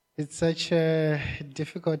It's such a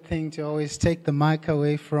difficult thing to always take the mic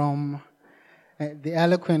away from the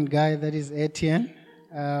eloquent guy that is Etienne.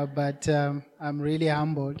 But I'm really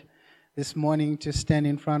humbled this morning to stand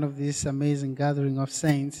in front of this amazing gathering of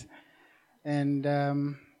saints. And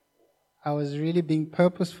I was really being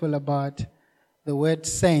purposeful about the word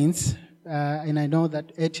saints. And I know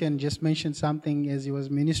that Etienne just mentioned something as he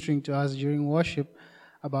was ministering to us during worship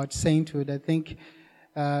about sainthood. I think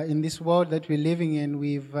in this world that we're living in,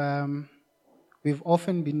 we've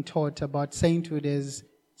often been taught about sainthood as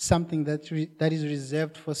something that is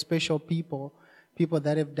reserved for special people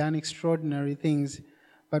that have done extraordinary things.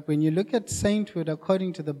 But when you look at sainthood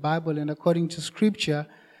according to the Bible and according to Scripture,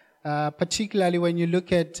 particularly when you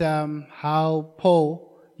look at how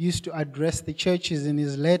Paul used to address the churches in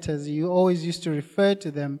his letters, he always used to refer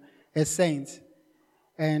to them as saints.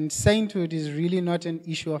 And sainthood is really not an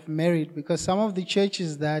issue of merit, because some of the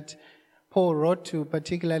churches that Paul wrote to,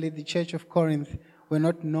 particularly the church of Corinth, were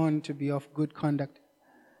not known to be of good conduct.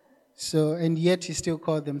 And yet he still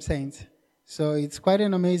called them saints. So it's quite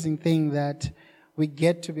an amazing thing that we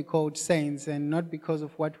get to be called saints, and not because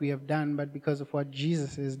of what we have done, but because of what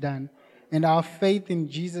Jesus has done. And our faith in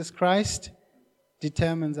Jesus Christ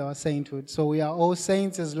determines our sainthood. So we are all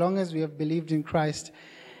saints as long as we have believed in Christ.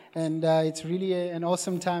 And it's really an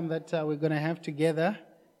awesome time that we're going to have together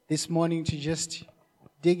this morning to just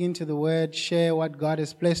dig into the Word, share what God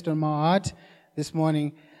has placed on my heart this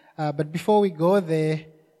morning. But before we go there,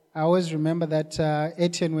 I always remember that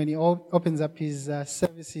Etienne, when he opens up his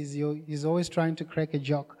services, he's always trying to crack a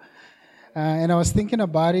joke. And I was thinking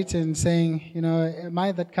about it and saying, am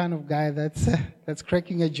I that kind of guy that's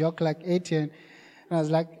cracking a joke like Etienne? And I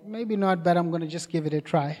was like, maybe not, but I'm going to just give it a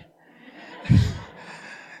try.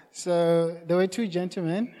 So there were two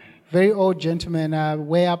gentlemen, very old gentlemen,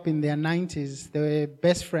 way up in their 90s. They were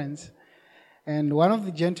best friends. And one of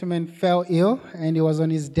the gentlemen fell ill, and he was on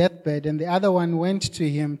his deathbed, and the other one went to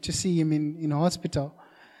him to see him in hospital.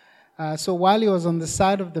 So while he was on the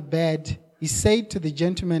side of the bed, he said to the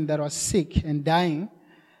gentleman that was sick and dying,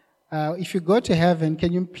 if you go to heaven,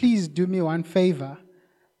 can you please do me one favor?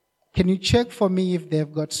 Can you check for me if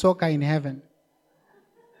they've got soccer in heaven?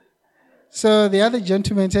 So the other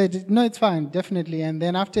gentleman said, no, it's fine, definitely. And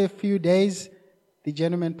then after a few days, the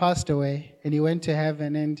gentleman passed away, and he went to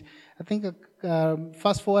heaven. And I think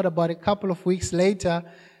fast forward about a couple of weeks later,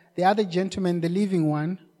 the other gentleman, the living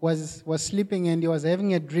one, was sleeping, and he was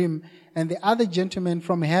having a dream. And the other gentleman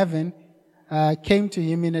from heaven came to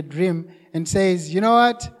him in a dream and says, you know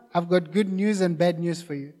what? I've got good news and bad news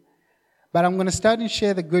for you. But I'm going to start and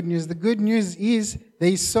share the good news. The good news is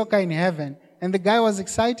there is soccer in heaven. And the guy was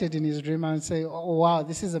excited in his dream and say, oh, wow,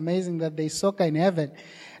 this is amazing that there is soccer in heaven.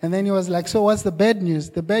 And then he was like, so what's the bad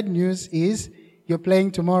news? The bad news is you're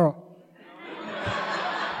playing tomorrow.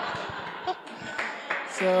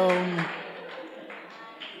 So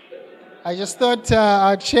I just thought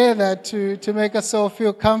I'd share that to make us all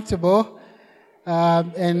feel comfortable.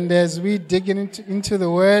 And as we dig into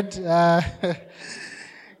the Word,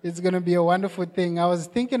 it's going to be a wonderful thing. I was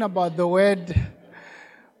thinking about the word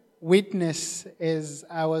witness as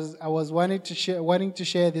I was wanting to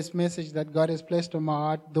share this message that God has placed on my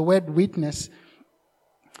heart. The word witness,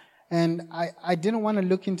 and I didn't want to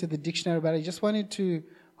look into the dictionary, but I just wanted to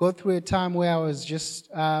go through a time where I was just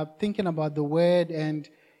thinking about the word and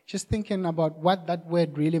just thinking about what that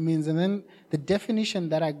word really means. And then the definition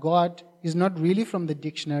that I got is not really from the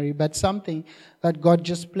dictionary, but something that God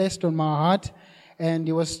just placed on my heart. And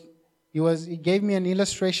he gave me an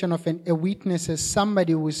illustration of a witness as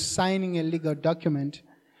somebody who is signing a legal document.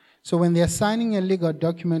 So when they are signing a legal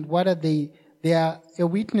document, what are they? They are a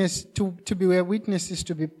witness. To be a witness is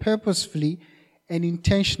to be purposefully and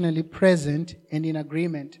intentionally present and in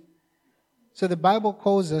agreement. So the Bible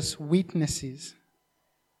calls us witnesses.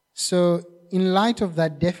 So in light of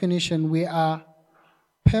that definition, we are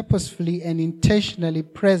purposefully and intentionally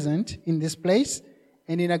present in this place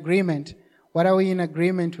and in agreement. What are we in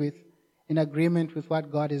agreement with? In agreement with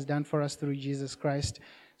what God has done for us through Jesus Christ.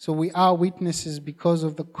 So we are witnesses because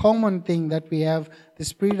of the common thing that we have, the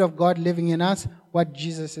Spirit of God living in us, what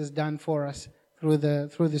Jesus has done for us through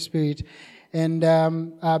the Spirit. And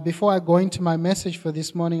before I go into my message for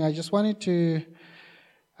this morning, I just wanted to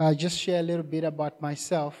just share a little bit about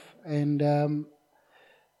myself. And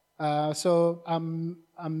so I'm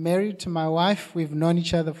married to my wife. We've known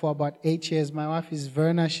each other for about 8 years. My wife is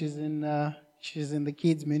Verna. She's in the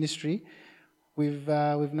kids ministry. We've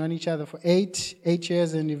known each other for eight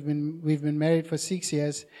years, and we've been married for 6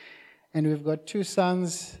 years. And we've got two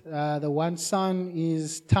sons. The one son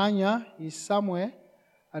is Tanya. He's somewhere.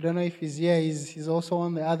 I don't know if he's here. He's also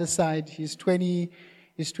on the other side. He's 20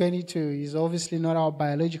 He's 22. He's obviously not our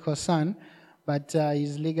biological son, but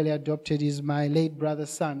he's legally adopted. He's my late brother's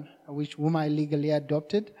son, whom I legally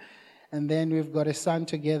adopted. And then we've got a son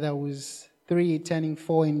together who's 3, turning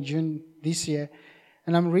 4 in June this year.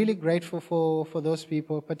 And I'm really grateful for those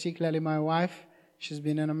people, particularly my wife. She's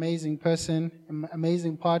been an amazing person,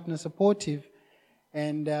 amazing partner, supportive.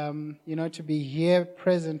 And, to be here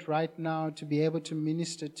present right now, to be able to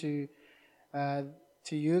minister to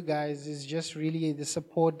you guys is just really the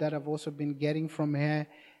support that I've also been getting from her.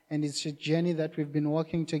 And it's a journey that we've been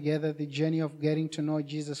walking together, the journey of getting to know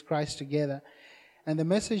Jesus Christ together. And the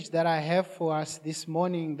message that I have for us this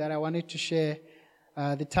morning that I wanted to share,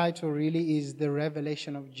 the title really is The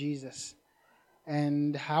Revelation of Jesus.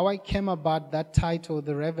 And how I came about that title,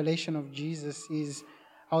 The Revelation of Jesus, is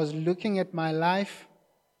I was looking at my life,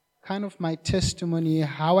 kind of my testimony,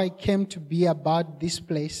 how I came to be about this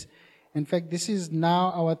place. In fact, this is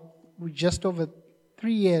now just over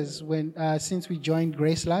 3 years since we joined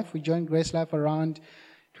Grace Life. We joined Grace Life around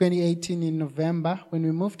 2018 in November. When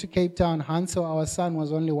we moved to Cape Town, Hansel, our son,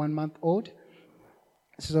 was only 1 month old.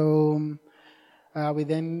 So we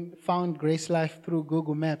then found Grace Life through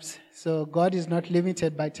Google Maps. So God is not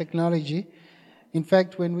limited by technology. In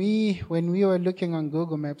fact, when we were looking on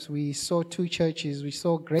Google Maps, we saw 2 churches. We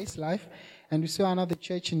saw Grace Life, and we saw another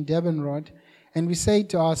church in Durban Road. And we said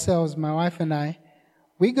to ourselves, my wife and I,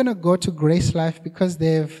 we're going to go to Grace Life because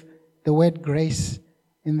they have the word grace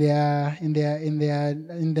in the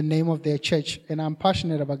name of their church. And I'm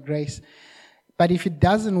passionate about grace. But if it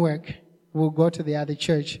doesn't work, we'll go to the other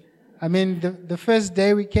church. I mean, the first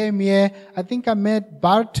day we came here, I think I met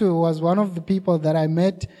Bartu, was one of the people that I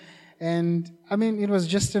met. And I mean, it was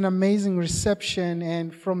just an amazing reception.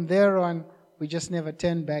 And from there on, we just never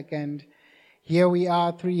turned back. And here we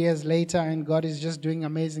are 3 years later, and God is just doing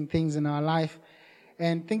amazing things in our life.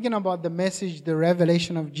 And thinking about the message, the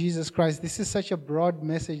revelation of Jesus Christ, this is such a broad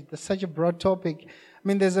message, such a broad topic. I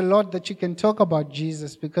mean, there's a lot that you can talk about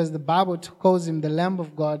Jesus because the Bible calls him the Lamb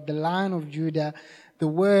of God, the Lion of Judah, the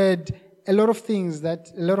Word, a lot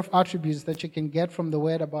of attributes that you can get from the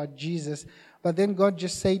Word about Jesus. But then God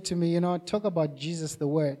just said to me, talk about Jesus, the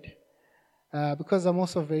Word. Because I'm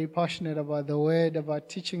also very passionate about the Word, about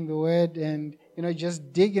teaching the Word and,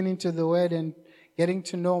 just digging into the Word and getting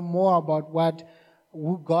to know more about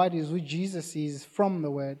who God is, who Jesus is from the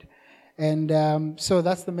Word. And so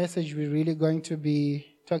that's the message we're really going to be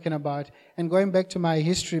talking about. And going back to my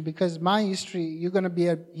history, because my history, you're going to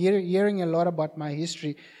be hearing a lot about my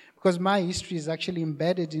history, because my history is actually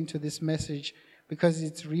embedded into this message, because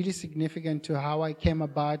it's really significant to how I came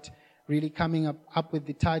about really coming up with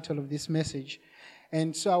the title of this message.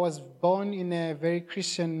 And so I was born in a very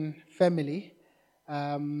Christian family.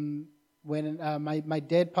 When my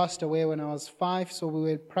dad passed away when I was 5, so we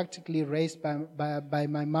were practically raised by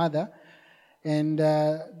my mother. And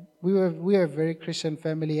we were a very Christian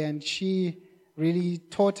family, and she really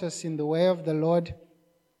taught us in the way of the Lord.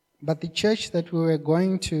 But the church that we were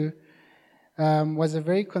going to was a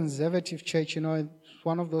very conservative church. It's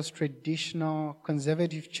one of those traditional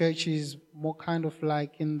conservative churches, more kind of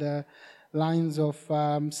like in the lines of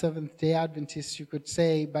Seventh-day Adventists, you could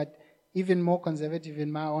say, but even more conservative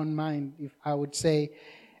in my own mind, if I would say.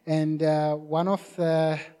 And there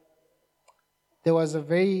was a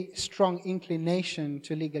very strong inclination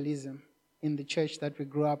to legalism in the church that we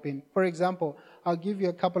grew up in. For example, I'll give you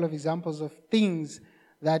a couple of examples of things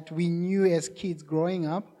that we knew as kids growing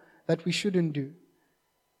up that we shouldn't do.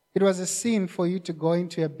 It was a sin for you to go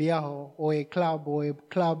into a beer hall or a club or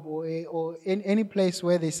in any place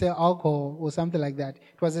where they sell alcohol or something like that.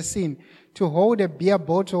 It was a sin. To hold a beer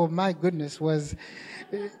bottle, my goodness, was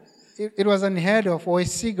unheard of, or a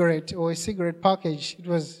cigarette package. It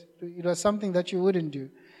was something that you wouldn't do.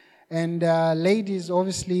 And ladies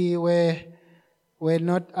obviously were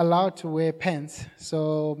not allowed to wear pants.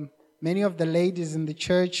 So many of the ladies in the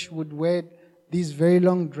church would wear these very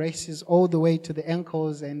long dresses all the way to the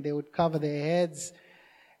ankles, and they would cover their heads.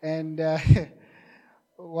 And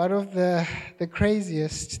one of the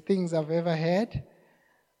craziest things I've ever heard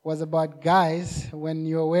was about guys. When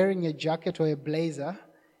you're wearing a jacket or a blazer,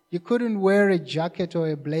 you couldn't wear a jacket or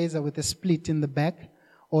a blazer with a split in the back,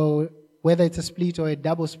 or whether it's a split or a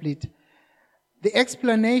double split. The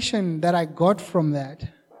explanation that I got from that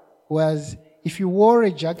was, if you wore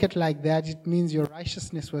a jacket like that, it means your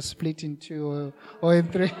righteousness was split in 2 or in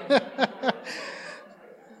 3.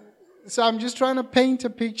 So I'm just trying to paint a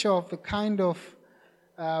picture of the kind of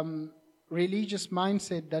religious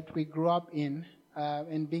mindset that we grew up in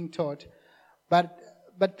and being taught.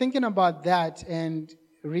 But thinking about that and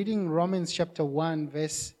reading Romans chapter 1,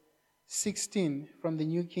 verse 16 from the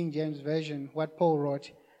New King James Version, what Paul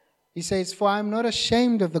wrote. He says, "For I am not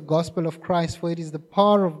ashamed of the gospel of Christ, for it is the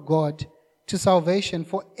power of God to salvation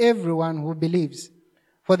for everyone who believes,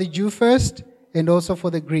 for the Jew first and also for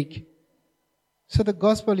the Greek." So the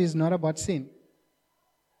gospel is not about sin.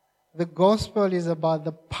 The gospel is about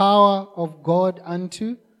the power of God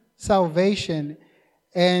unto salvation.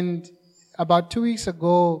 And about 2 weeks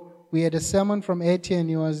ago, we had a sermon from Etienne.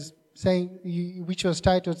 He was saying, which was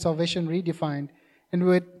titled Salvation Redefined. And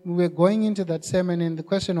we were going into that sermon, and the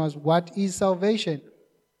question was, what is salvation?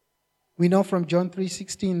 We know from John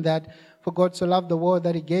 3:16 that for God so loved the world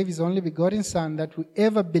that he gave his only begotten Son, that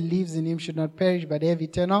whoever believes in him should not perish but have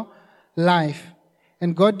eternal life.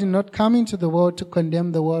 And God did not come into the world to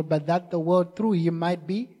condemn the world, but that the world through him might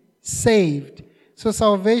be saved. So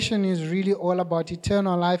salvation is really all about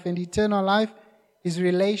eternal life, and eternal life is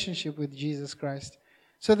relationship with Jesus Christ.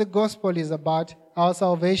 So the gospel is about our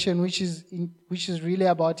salvation, which is really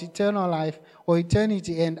about eternal life or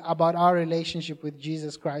eternity, and about our relationship with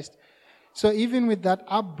Jesus Christ. So even with that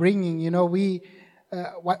upbringing,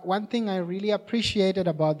 one thing I really appreciated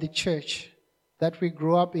about the church that we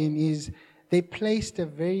grew up in is they placed a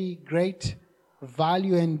very great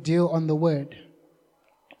value and deal on the word,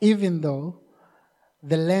 even though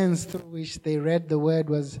the lens through which they read the word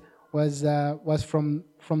was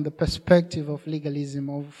from the perspective of legalism,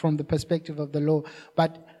 or from the perspective of the law.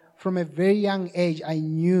 But from a very young age, I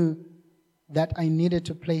knew that I needed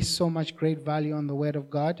to place so much great value on the word of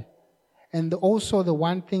God. And also the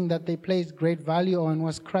one thing that they placed great value on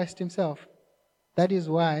was Christ himself. That is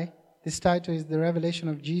why this title is The Revelation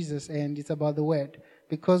of Jesus, and it's about the word.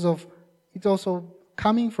 Because of it also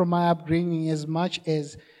coming from my upbringing, as much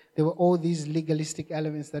as there were all these legalistic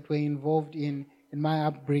elements that were involved in my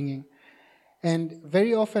upbringing. And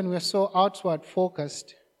very often we're so outward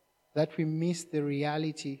focused that we miss the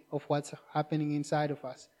reality of what's happening inside of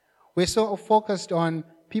us. We're so focused on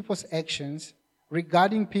people's actions,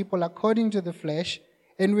 regarding people according to the flesh,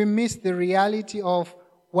 and we miss the reality of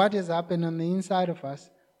what has happened on the inside of us,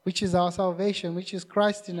 which is our salvation, which is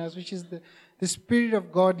Christ in us, which is the Spirit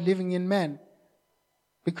of God living in man.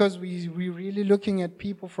 Because we're really looking at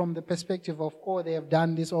people from the perspective of, oh, they have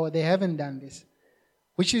done this or they haven't done this,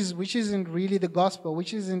 which isn't really the gospel,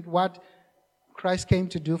 which isn't what Christ came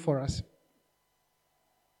to do for us.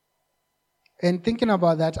 And thinking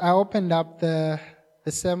about that, I opened up the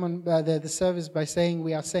sermon, the service by saying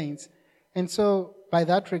we are saints. And so, by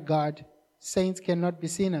that regard, saints cannot be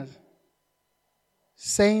sinners.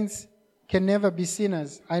 Saints can never be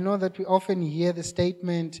sinners. I know that we often hear the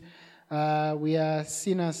statement, we are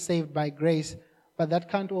sinners saved by grace, but that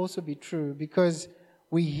can't also be true, because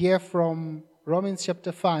we hear from Romans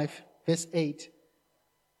chapter 5, verse 8,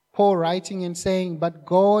 Paul writing and saying, "But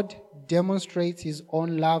God demonstrates his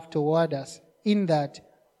own love toward us, in that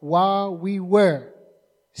while we were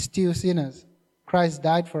still sinners, Christ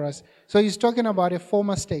died for us." So he's talking about a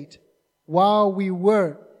former state. While we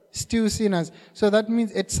were still sinners. So that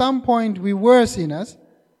means at some point we were sinners,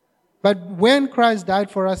 but when Christ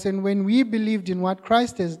died for us and when we believed in what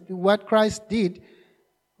Christ did,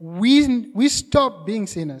 we stopped being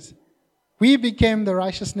sinners. We became the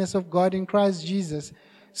righteousness of God in Christ Jesus.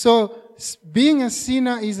 So being a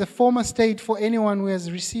sinner is a former state for anyone who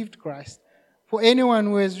has received Christ. For anyone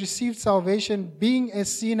who has received salvation, being a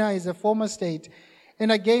sinner is a former state.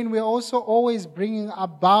 And again, we're also always bringing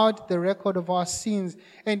about the record of our sins.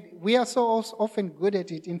 And we are so often good at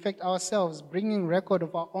it, in fact, ourselves, bringing record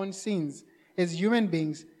of our own sins as human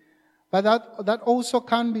beings. But that also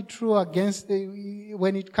can be true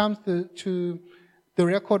when it comes to the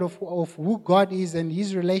record of who God is and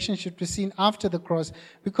his relationship to sin after the cross.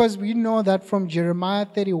 Because we know that from Jeremiah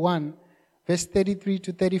 31, verse 33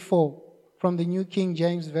 to 34, from the New King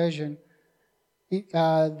James Version,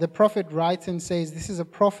 the prophet writes and says, this is a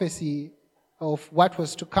prophecy of what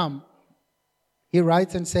was to come. He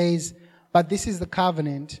writes and says, "But this is the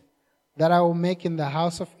covenant that I will make in the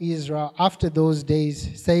house of Israel after those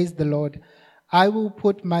days, says the Lord. I will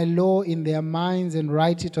put my law in their minds and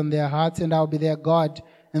write it on their hearts, and I will be their God,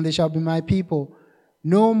 and they shall be my people.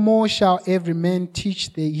 No more shall every man teach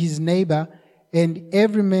his neighbor, and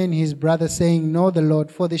every man his brother, saying, Know the Lord,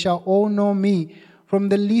 for they shall all know me, from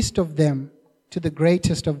the least of them to the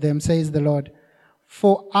greatest of them, says the Lord.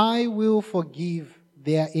 For I will forgive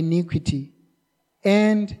their iniquity,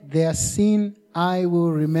 and their sin I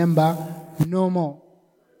will remember no more."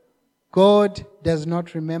 God does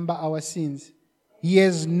not remember our sins. He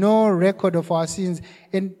has no record of our sins.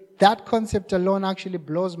 And that concept alone actually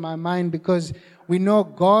blows my mind, because we know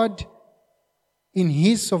God, in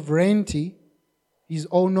his sovereignty, is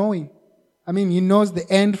all-knowing. I mean, He knows the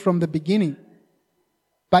end from the beginning.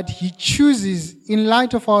 But He chooses, in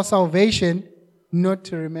light of our salvation, not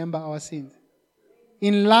to remember our sins.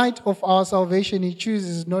 In light of our salvation, He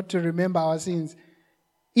chooses not to remember our sins.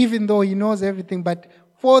 Even though He knows everything, but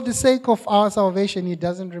for the sake of our salvation, He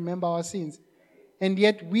doesn't remember our sins. And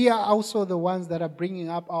yet we are also the ones that are bringing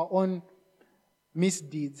up our own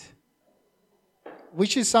misdeeds,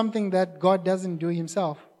 which is something that God doesn't do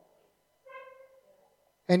Himself.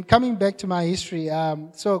 And coming back to my history,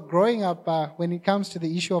 so growing up, when it comes to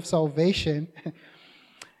the issue of salvation,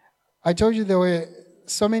 I told you there were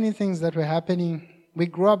so many things that were happening. We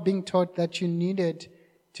grew up being taught that you needed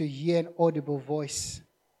to hear an audible voice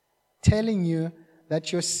telling you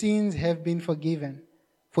that your sins have been forgiven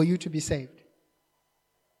for you to be saved.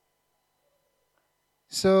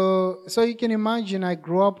 So you can imagine, I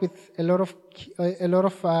grew up with a lot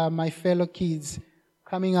of my fellow kids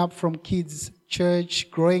coming up from kids'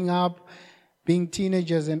 church, growing up, being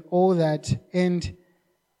teenagers and all that. And,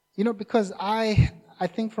 because I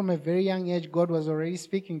think from a very young age, God was already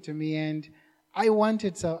speaking to me, and I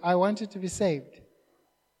wanted to be saved.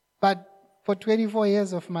 But for 24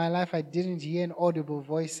 years of my life, I didn't hear an audible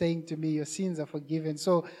voice saying to me, your sins are forgiven.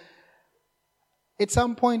 So at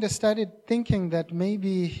some point, I started thinking that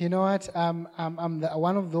maybe, I'm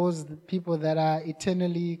one of those people that are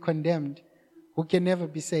eternally condemned, who can never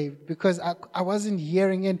be saved, because I wasn't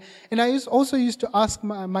hearing it. And I also used to ask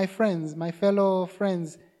my friends, my fellow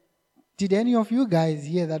friends, did any of you guys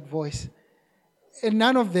hear that voice? And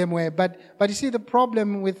none of them were. But you see, the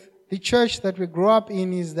problem with the church that we grew up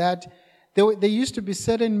in is that there used to be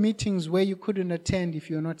certain meetings where you couldn't attend if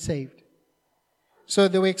you're not saved. So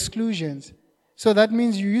there were exclusions. So that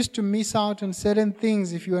means you used to miss out on certain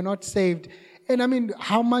things if you were not saved. And I mean,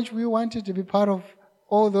 how much we wanted to be part of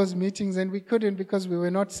all those meetings, and we couldn't because we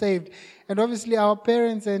were not saved. And obviously our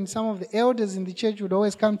parents and some of the elders in the church would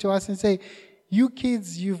always come to us and say, you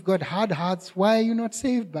kids, you've got hard hearts. Why are you not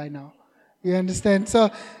saved by now? You understand?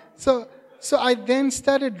 So I then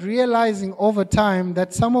started realizing over time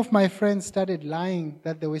that some of my friends started lying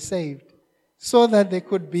that they were saved so that they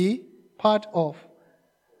could be part of.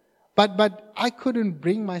 But I couldn't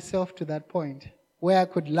bring myself to that point where I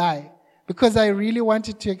could lie, because I really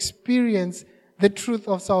wanted to experience the truth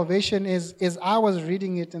of salvation as I was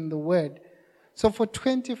reading it in the Word. So for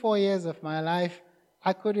 24 years of my life,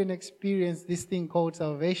 I couldn't experience this thing called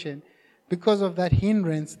salvation because of that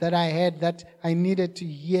hindrance that I had, that I needed to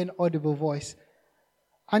hear an audible voice.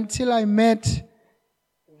 Until I met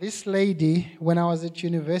this lady when I was at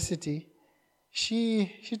university. She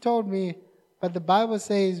told me, but the Bible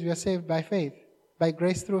says we are saved by faith, by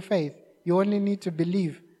grace through faith. You only need to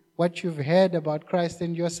believe what you've heard about Christ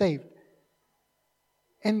and you're saved.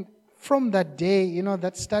 And from that day,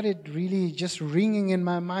 that started really just ringing in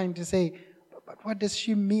my mind to say, but what does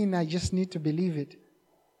she mean? I just need to believe it.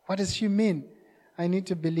 What does she mean? I need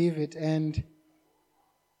to believe it. And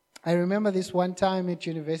I remember this one time at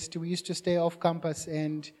university, we used to stay off campus,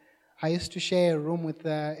 and I used to share a room with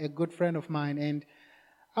a good friend of mine. And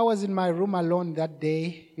I was in my room alone that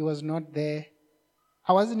day. He was not there.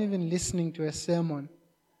 I wasn't even listening to a sermon.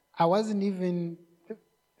 I wasn't even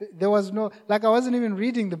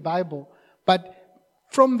reading the Bible. But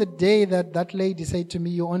from the day that lady said to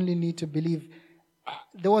me, you only need to believe,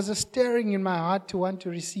 there was a stirring in my heart to want to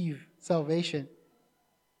receive salvation.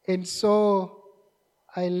 And so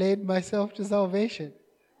I led myself to salvation.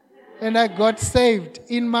 And I got saved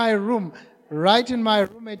in my room, right in my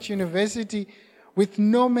room at university, with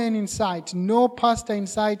no man in sight, no pastor in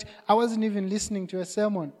sight. I wasn't even listening to a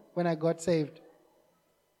sermon when I got saved.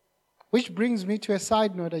 Which brings me to a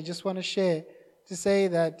side note I just want to share, to say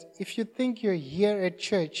that if you think you're here at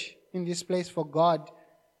church in this place for God,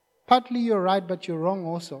 partly you're right, but you're wrong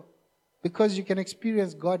also. Because you can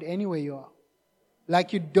experience God anywhere you are.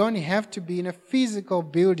 Like, you don't have to be in a physical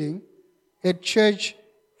building at church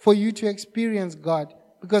for you to experience God.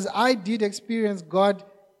 Because I did experience God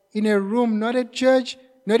in a room, not at church,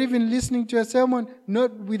 not even listening to a sermon,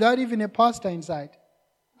 not without even a pastor inside.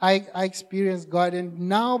 I experienced God. And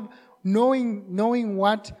now, knowing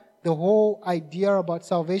what the whole idea about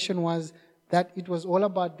salvation was, that it was all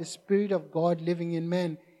about the Spirit of God living in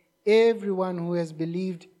men. Everyone who has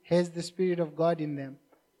believed has the Spirit of God in them.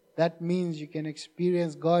 That means you can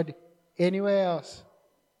experience God anywhere else.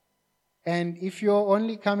 And if you're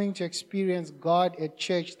only coming to experience God at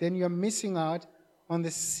church, then you're missing out on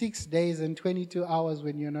the 6 days and 22 hours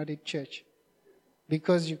when you're not at church.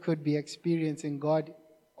 Because you could be experiencing God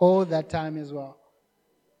all that time as well.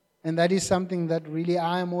 And that is something that really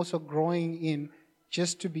I am also growing in,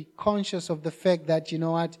 just to be conscious of the fact that,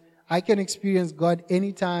 I can experience God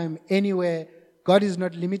anytime, anywhere. God is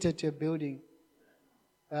not limited to a building.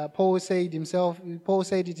 Paul said it himself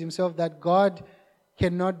that God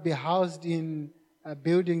cannot be housed in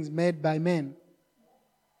buildings made by men.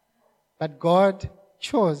 But God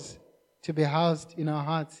chose to be housed in our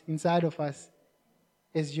hearts, inside of us,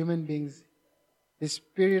 as human beings. The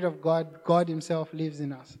Spirit of God, God Himself lives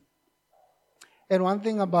in us. And one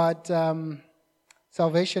thing about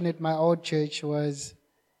salvation at my old church was,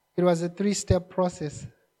 it was a 3-step process.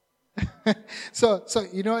 So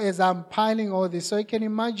as I'm piling all this, so you can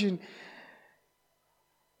imagine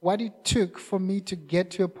what it took for me to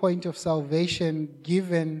get to a point of salvation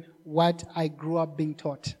given what I grew up being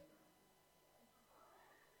taught.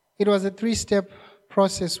 It was a 3-step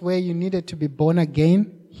process where you needed to be born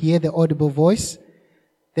again, hear the audible voice.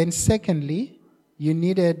 Then secondly, you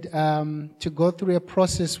needed to go through a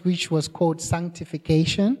process which was called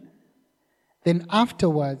sanctification. Then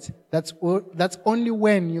afterwards, that's only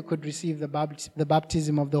when you could receive the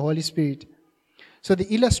baptism of the Holy Spirit. So the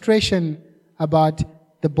illustration about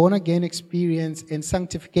the born-again experience and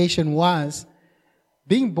sanctification was,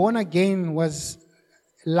 being born again was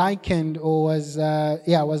likened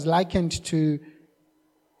to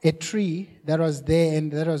a tree that was there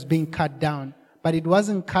and that was being cut down. But it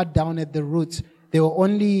wasn't cut down at the roots. They were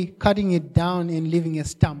only cutting it down and leaving a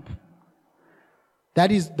stump.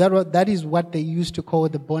 That is what they used to call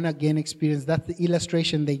the born-again experience. That's the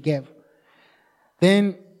illustration they gave.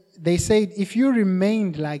 Then they said, if you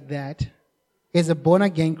remained like that, as a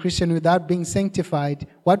born-again Christian without being sanctified,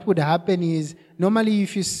 what would happen is, normally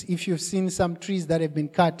if you've seen some trees that have been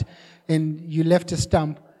cut and you left a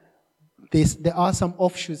stump, there are some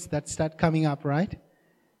offshoots that start coming up, right?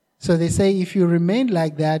 So they say if you remained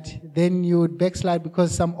like that, then you would backslide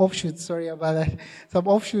because some offshoots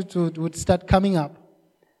would start coming up.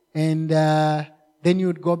 And then you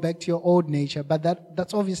would go back to your old nature. But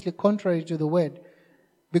that's obviously contrary to the word.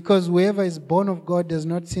 Because whoever is born of God does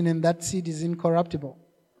not sin, and that seed is incorruptible.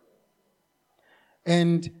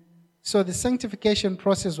 And so the sanctification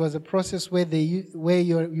process was a process where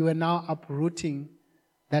you are now uprooting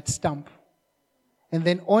that stump. And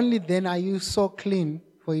then only then are you so clean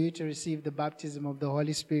for you to receive the baptism of the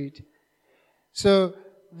Holy Spirit. So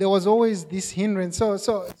there was always this hindrance.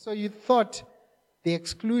 So you thought the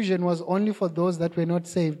exclusion was only for those that were not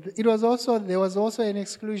saved. There was also an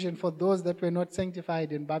exclusion for those that were not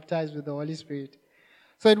sanctified and baptized with the Holy Spirit.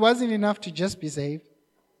 So it wasn't enough to just be saved.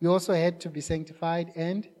 You also had to be sanctified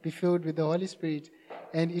and be filled with the Holy Spirit.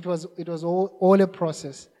 And it was all a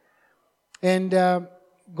process. And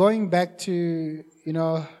going back to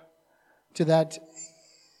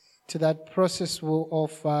that process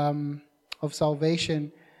of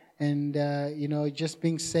salvation, and just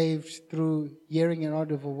being saved through hearing an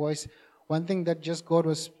audible voice. One thing that just God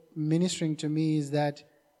was ministering to me is that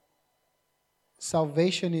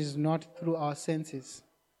salvation is not through our senses.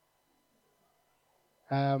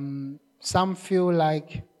 Some feel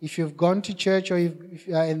like if you've gone to church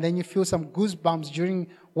and then you feel some goosebumps during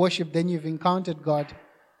worship, then you've encountered God.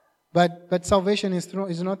 But salvation is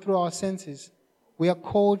not through our senses. We are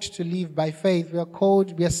called to live by faith.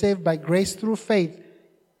 We are saved by grace through faith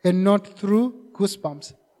and not through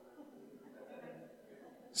goosebumps.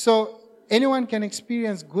 So anyone can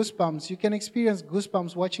experience goosebumps. You can experience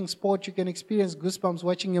goosebumps watching sport. You can experience goosebumps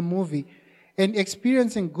watching a movie. And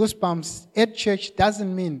experiencing goosebumps at church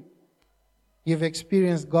doesn't mean you've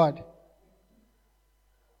experienced God.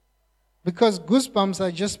 Because goosebumps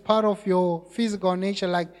are just part of your physical nature.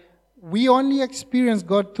 Like, we only experience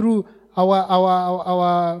God through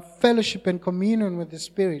our fellowship and communion with the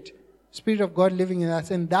Spirit of God living in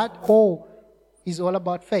us. And that whole is all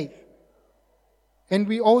about faith. And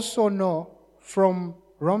we also know from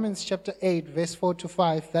Romans chapter 8, verse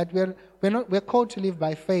 4-5, that we're called to live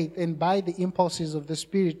by faith and by the impulses of the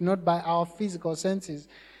Spirit, not by our physical senses.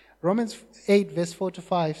 Romans 8, verse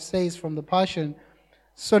 4-5 says from the Passion,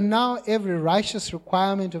 "So now every righteous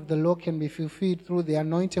requirement of the law can be fulfilled through the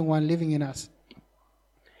Anointed One living in us.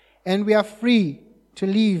 And we are free to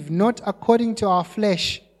live not according to our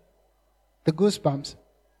flesh," the goosebumps,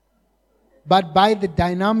 "but by the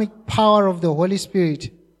dynamic power of the Holy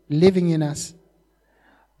Spirit living in us.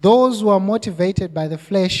 Those who are motivated by the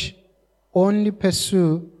flesh only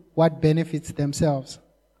pursue what benefits themselves.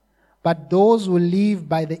 But those who live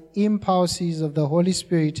by the impulses of the Holy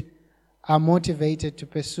Spirit are motivated to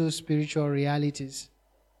pursue spiritual realities."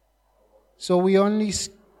 So we only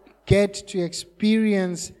get to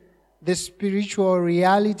experience the spiritual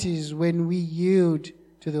realities when we yield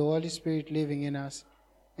to the Holy Spirit living in us,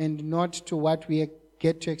 and not to what we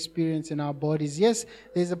get to experience in our bodies. Yes,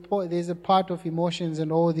 there's a part of emotions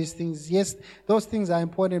and all these things. Yes, those things are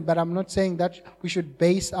important, but I'm not saying that we should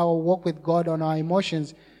base our walk with God on our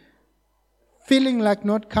emotions. Feeling like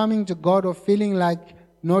not coming to God or feeling like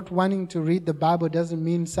not wanting to read the Bible doesn't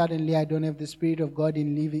mean suddenly I don't have the Spirit of God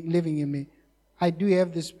living in me. I do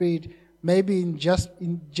have the Spirit. Maybe in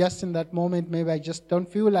that moment, maybe I just don't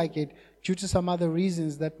feel like it due to some other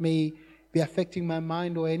reasons that may be affecting my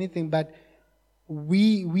mind or anything. But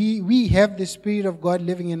we have the Spirit of God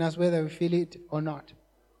living in us whether we feel it or not.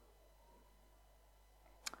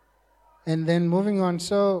 And then moving on,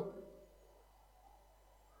 so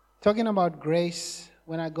talking about grace,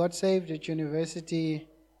 when I got saved at university,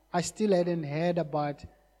 I still hadn't heard about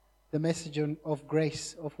the message of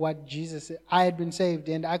grace, of what Jesus, I had been saved,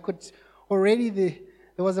 and I could already,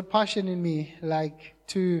 there was a passion in me, like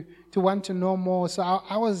to want to know more. So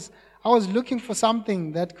I was looking for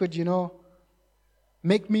something that could,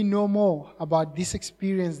 make me know more about this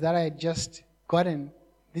experience that I had just gotten,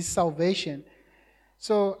 this salvation.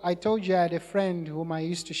 So I told you I had a friend whom I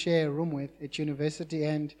used to share a room with at university,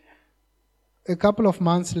 and a couple of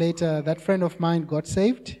months later, that friend of mine got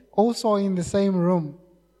saved, also in the same room.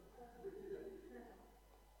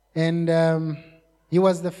 And he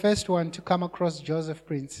was the first one to come across Joseph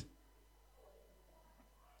Prince.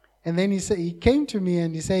 And then he came to me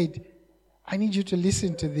and he said, I need you to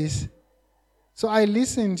listen to this. So I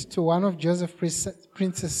listened to one of Joseph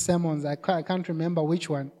Prince's sermons. I can't remember which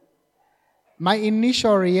one. My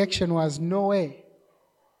initial reaction was, no way.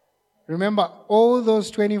 Remember, all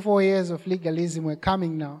those 24 years of legalism were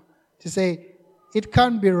coming now to say, it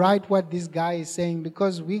can't be right what this guy is saying,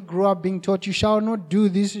 because we grew up being taught, you shall not do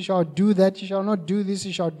this, you shall do that, you shall not do this,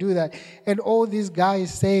 you shall do that. And all this guy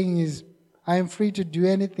is saying is, I am free to do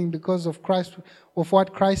anything because of Christ, of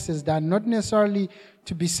what Christ has done. Not necessarily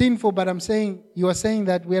to be sinful, but you are saying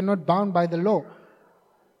that we are not bound by the law.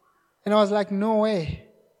 And I was like, no way.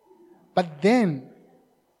 But then,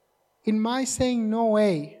 in my saying no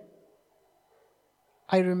way,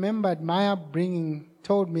 I remembered my upbringing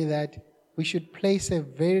told me that we should place a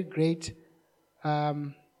very great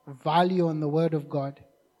value on the Word of God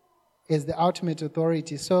as the ultimate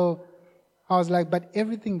authority. So I was like, but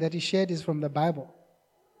everything that he shared is from the Bible.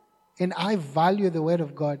 And I value the Word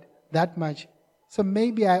of God that much. So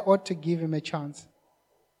maybe I ought to give him a chance.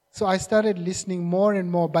 So I started listening more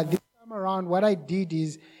and more. But this time around, what I did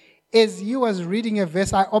is, as he was reading a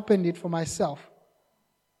verse, I opened it for myself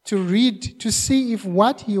to read, to see if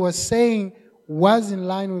what he was saying was in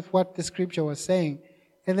line with what the scripture was saying.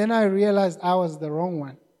 And then I realized I was the wrong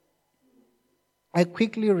one. I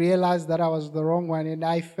quickly realized that I was the wrong one, and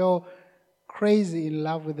I fell crazy in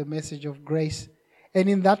love with the message of grace. And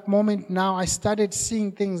in that moment now, I started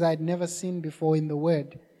seeing things I had never seen before in the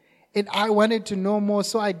Word. And I wanted to know more,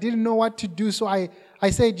 so I didn't know what to do. So I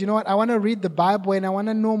said, you know what, I want to read the Bible and I want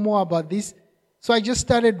to know more about this. So I just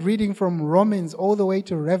started reading from Romans all the way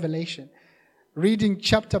to Revelation. Reading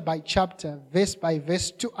chapter by chapter, verse by verse,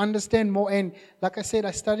 to understand more. And like I said,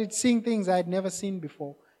 I started seeing things I had never seen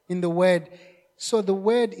before in the Word. So the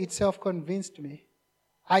Word itself convinced me.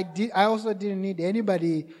 I also didn't need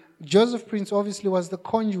anybody. Joseph Prince obviously was the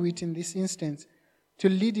conduit in this instance to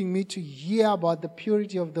leading me to hear about the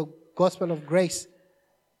purity of the gospel of grace.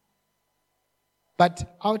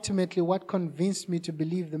 But ultimately what convinced me to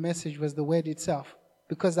believe the message was the Word itself,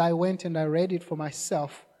 because I went and I read it for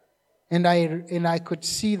myself. And I could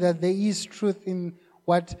see that there is truth in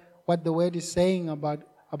what the Word is saying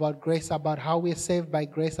about grace, about how we are saved by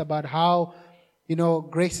grace, about how,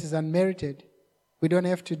 grace is unmerited. We don't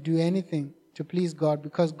have to do anything to please God,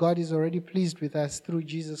 because God is already pleased with us through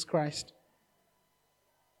Jesus Christ.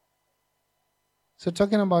 So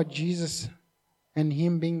talking about Jesus and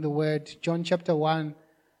Him being the Word, John chapter 1,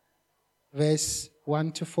 verse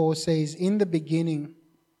 1 to 4 says, in the beginning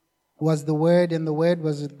was the Word, and the Word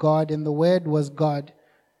was with God, and the Word was God.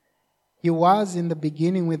 He was in the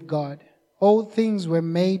beginning with God. All things were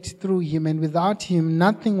made through Him, and without Him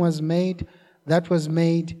nothing was made that was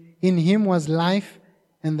made. In Him was life,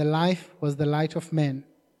 and the life was the light of men.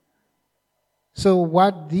 So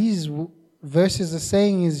what these verses are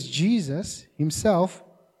saying is Jesus Himself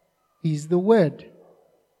is the Word.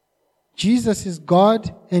 Jesus is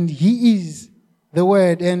God, and He is the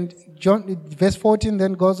Word. And verse 14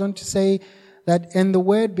 then goes on to say that, and the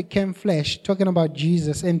Word became flesh, talking about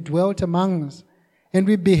Jesus, and dwelt among us. And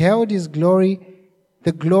we beheld His glory,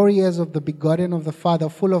 the glory as of the begotten of the Father,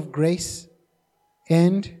 full of grace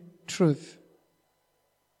and truth.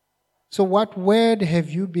 So what word have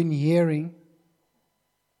you been hearing?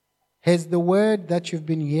 Has the word that you've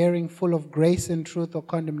been hearing full of grace and truth, or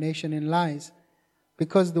condemnation and lies?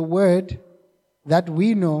 Because the Word that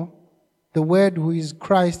we know, the Word who is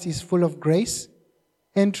Christ, is full of grace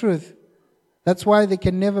and truth. That's why there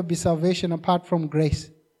can never be salvation apart from grace.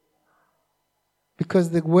 Because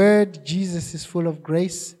the Word, Jesus, is full of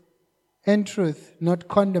grace and truth, not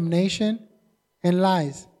condemnation and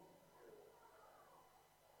lies.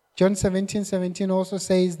 John 17:17 also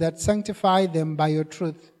says that sanctify them by your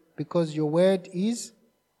truth, because your word is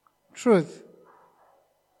truth.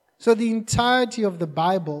 So the entirety of the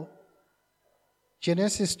Bible,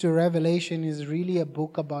 Genesis to Revelation, is really a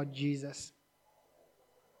book about Jesus.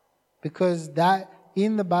 Because that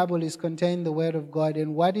in the Bible is contained the Word of God.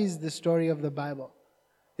 And what is the story of the Bible?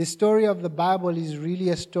 The story of the Bible is really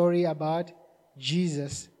a story about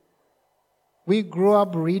Jesus. We grew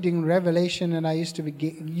up reading Revelation, and I used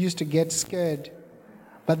to get scared.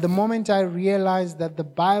 But the moment I realized that the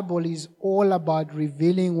Bible is all about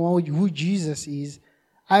revealing who Jesus is,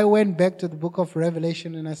 I went back to the book of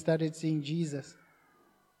Revelation and I started seeing Jesus.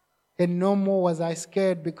 And no more was I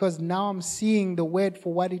scared, because now I'm seeing the Word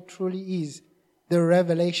for what it truly is, the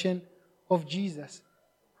revelation of Jesus.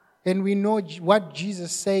 And we know what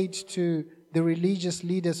Jesus said to the religious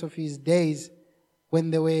leaders of his days when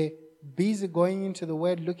they were busy going into the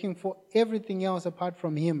Word, looking for everything else apart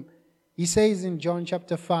from him. He says in John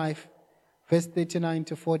chapter 5, verse 39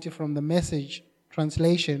 to 40 from the Message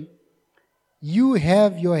translation, you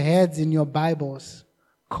have your heads in your Bibles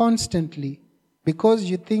constantly because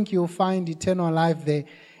you think you'll find eternal life there.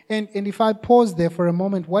 And if I pause there for a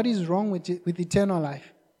moment, what is wrong with eternal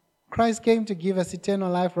life? Christ came to give us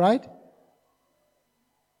eternal life, right?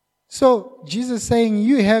 So Jesus saying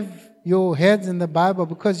you have your heads in the Bible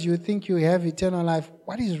because you think you have eternal life.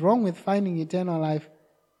 What is wrong with finding eternal life?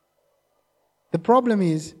 The problem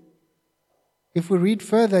is, if we read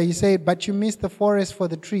further, he said, but you miss the forest for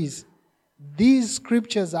the trees. These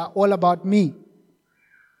scriptures are all about me.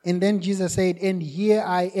 And then Jesus said, and here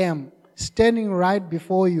I am, standing right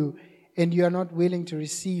before you, and you are not willing to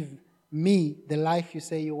receive me, the life you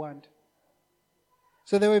say you want.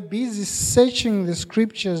 So they were busy searching the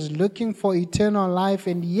scriptures, looking for eternal life,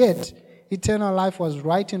 and yet eternal life was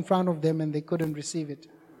right in front of them and they couldn't receive it.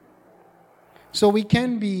 So we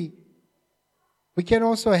can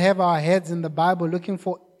also have our heads in the Bible looking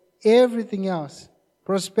for everything else,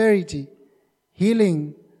 prosperity,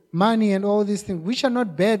 healing, money, and all these things, which are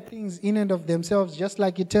not bad things in and of themselves, just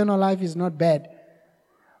like eternal life is not bad.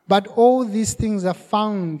 But all these things are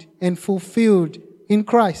found and fulfilled in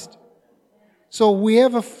Christ. So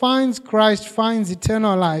whoever finds Christ finds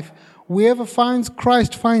eternal life. Whoever finds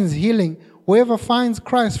Christ finds healing. Whoever finds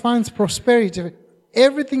Christ finds prosperity.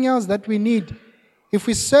 Everything else that we need. If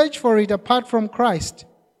we search for it apart from Christ,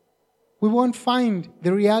 we won't find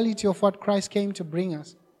the reality of what Christ came to bring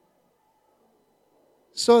us.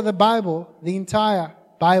 So the Bible, the entire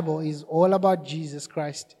Bible, is all about Jesus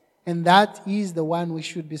Christ. And that is the one we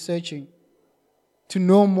should be searching to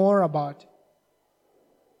know more about.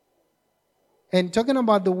 And talking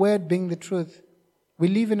about the Word being the truth, we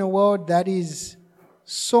live in a world that is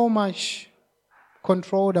so much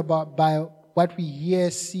controlled by what we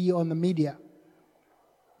hear, see on the media.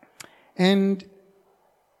 And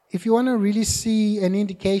if you want to really see an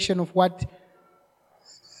indication of what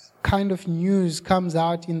kind of news comes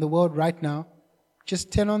out in the world right now,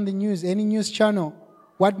 just turn on the news, any news channel.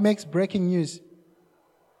 What makes breaking news?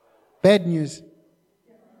 Bad news.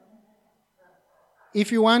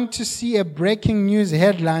 If you want to see a breaking news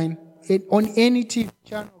headline on any TV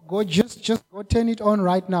channel, just go turn it on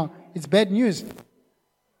right now. It's bad news.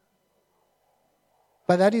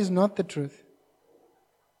 But that is not the truth.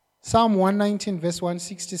 Psalm 119 verse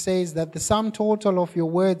 160 says that the sum total of your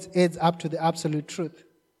words adds up to the absolute truth.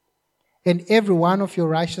 And every one of your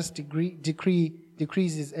righteous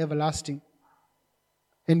decrees is everlasting.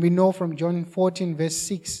 And we know from John 14 verse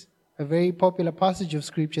 6, a very popular passage of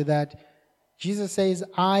scripture, that Jesus says,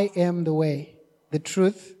 I am the way, the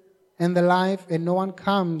truth, and the life, and no one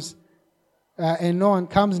comes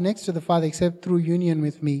next to the Father except through union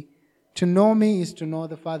with me. To know me is to know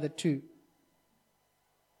the Father too.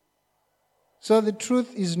 So the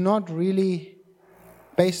truth is not really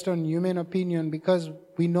based on human opinion, because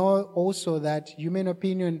we know also that human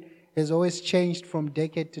opinion has always changed from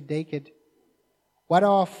decade to decade. What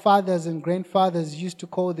our fathers and grandfathers used to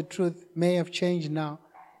call the truth may have changed now.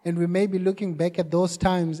 And we may be looking back at those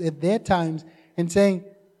times, at their times, and saying,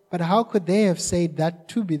 but how could they have said that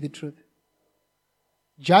to be the truth?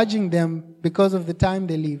 Judging them because of the time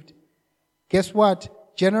they lived. Guess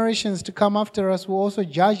what? Generations to come after us will also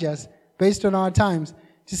judge us based on our times,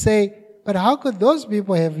 to say, but how could those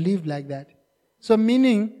people have lived like that? So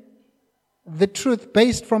meaning, the truth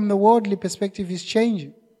based from the worldly perspective is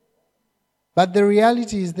changing. But the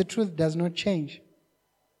reality is the truth does not change.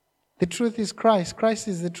 The truth is Christ. Christ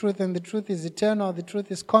is the truth, and the truth is eternal. The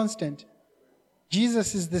truth is constant.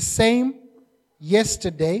 Jesus is the same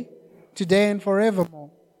yesterday, today, and forevermore.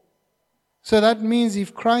 So that means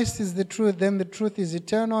if Christ is the truth, then the truth is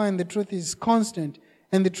eternal, and the truth is constant,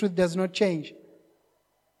 and the truth does not change.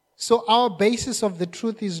 So our basis of the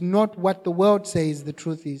truth is not what the world says the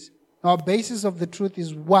truth is. Our basis of the truth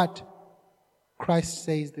is what Christ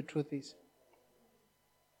says the truth is.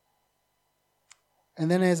 And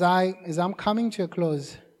then as I'm coming to a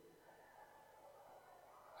close,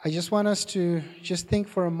 I just want us to just think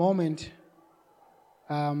for a moment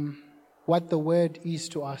what the word is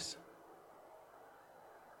to us.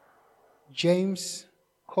 James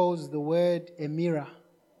calls the word a mirror.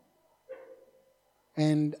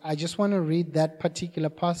 And I just want to read that particular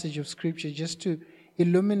passage of Scripture just to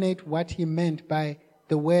illuminate what he meant by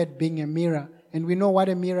the word being a mirror. And we know what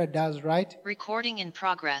a mirror does, right? Recording in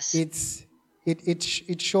progress.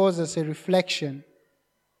 It shows us a reflection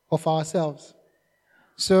of ourselves.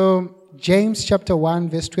 So James chapter 1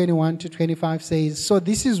 verse 21 to 25 says, "So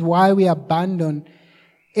this is why we abandon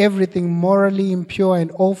everything morally impure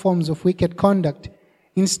and all forms of wicked conduct.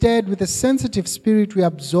 Instead, with a sensitive spirit, we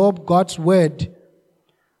absorb God's word,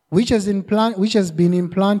 which has been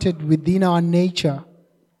implanted within our nature.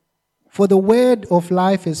 For the word of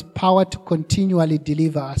life has power to continually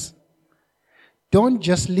deliver us." Don't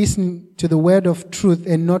just listen to the word of truth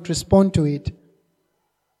and not respond to it.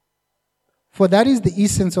 For that is the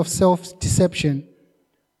essence of self-deception.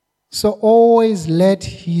 So always let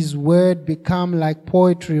his word become like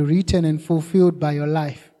poetry written and fulfilled by your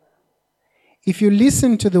life. If you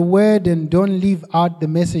listen to the word and don't leave out the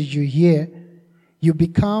message you hear, you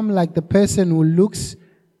become like the person who looks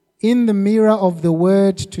in the mirror of the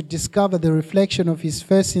word to discover the reflection of his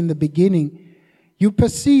face in the beginning. You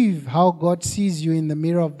perceive how God sees you in the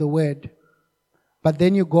mirror of the word. But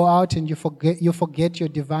then you go out and you forget your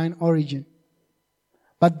divine origin.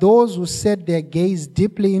 But those who set their gaze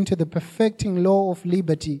deeply into the perfecting law of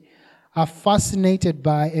liberty are fascinated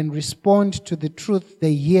by and respond to the truth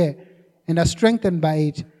they hear and are strengthened by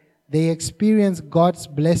it. They experience God's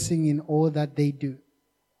blessing in all that they do.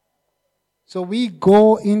 So we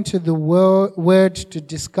go into the word to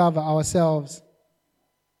discover ourselves.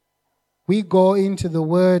 We go into the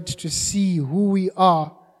word to see who we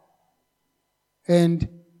are. And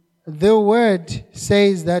the word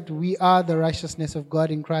says that we are the righteousness of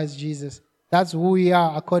God in Christ Jesus. That's who we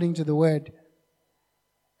are according to the word.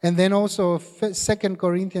 And then also 2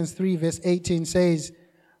 Corinthians 3 verse 18 says,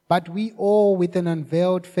 "But we all with an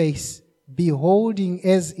unveiled face, beholding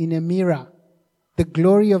as in a mirror the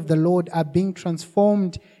glory of the Lord, are being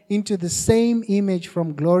transformed into the same image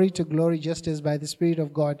from glory to glory, just as by the Spirit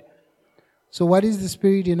of God." So what is the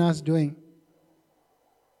Spirit in us doing?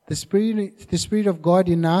 The Spirit of God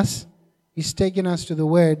in us is taking us to the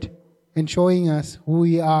Word and showing us who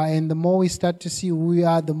we are. And the more we start to see who we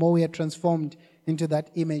are, the more we are transformed into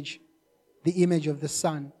that image, the image of the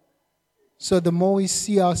Son. So the more we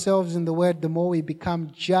see ourselves in the Word, the more we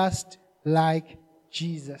become just like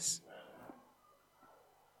Jesus.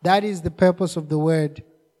 That is the purpose of the Word.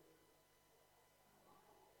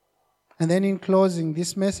 And then in closing,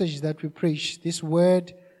 this message that we preach, this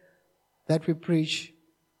word that we preach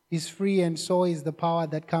is free, and so is the power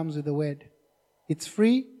that comes with the word. It's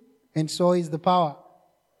free, and so is the power.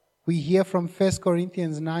 We hear from 1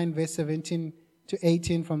 Corinthians 9 verse 17 to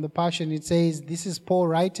 18 from the Passion. It says, this is Paul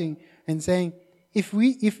writing and saying, if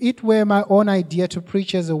it were my own idea to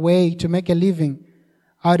preach as a way to make a living,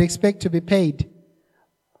 I would expect to be paid.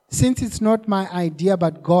 Since it's not my idea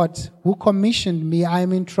but God's who commissioned me, I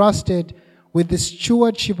am entrusted with the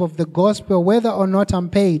stewardship of the gospel, whether or not I'm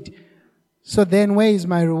paid. So then where is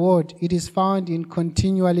my reward? It is found in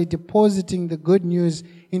continually depositing the good news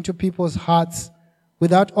into people's hearts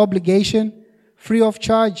without obligation, free of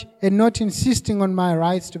charge, and not insisting on my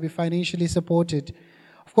rights to be financially supported.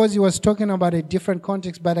 Of course, he was talking about a different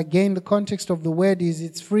context, but again, the context of the word is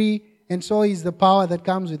it's free, and so is the power that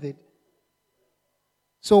comes with it.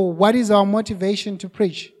 So what is our motivation to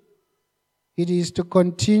preach? It is to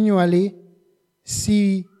continually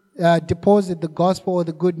deposit the gospel or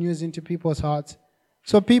the good news into people's hearts.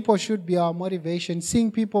 So people should be our motivation.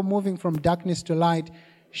 Seeing people moving from darkness to light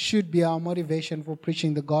should be our motivation for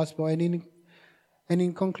preaching the gospel. And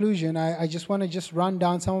in conclusion, I just want to just run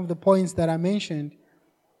down some of the points that I mentioned,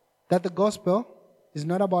 that the gospel is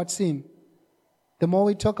not about sin. The more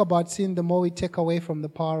we talk about sin, the more we take away from the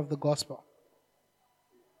power of the gospel.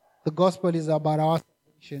 The gospel is about our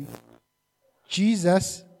salvation.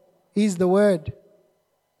 Jesus is the Word.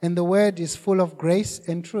 And the Word is full of grace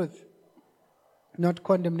and truth, not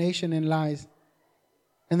condemnation and lies.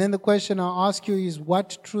 And then the question I'll ask you is,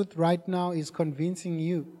 what truth right now is convincing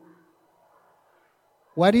you?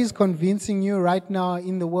 What is convincing you right now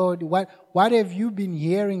in the world? What have you been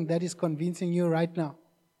hearing that is convincing you right now?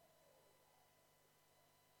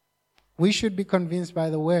 We should be convinced by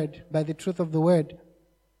the Word, by the truth of the Word.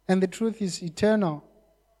 And the truth is eternal.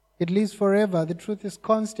 It lives forever. The truth is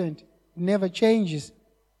constant. It never changes.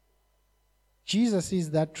 Jesus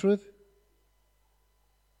is that truth.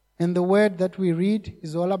 And the Word that we read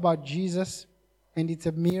is all about Jesus, and it's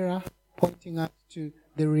a mirror pointing us to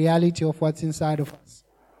the reality of what's inside of us.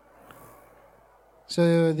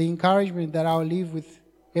 So the encouragement that I'll leave with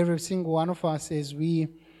every single one of us as we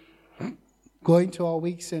go into our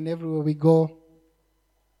weeks and everywhere we go,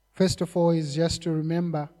 first of all, is just to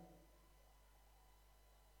remember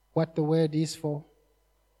what the Word is for,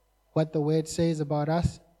 what the Word says about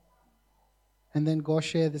us, and then go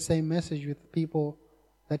share the same message with people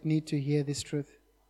that need to hear this truth.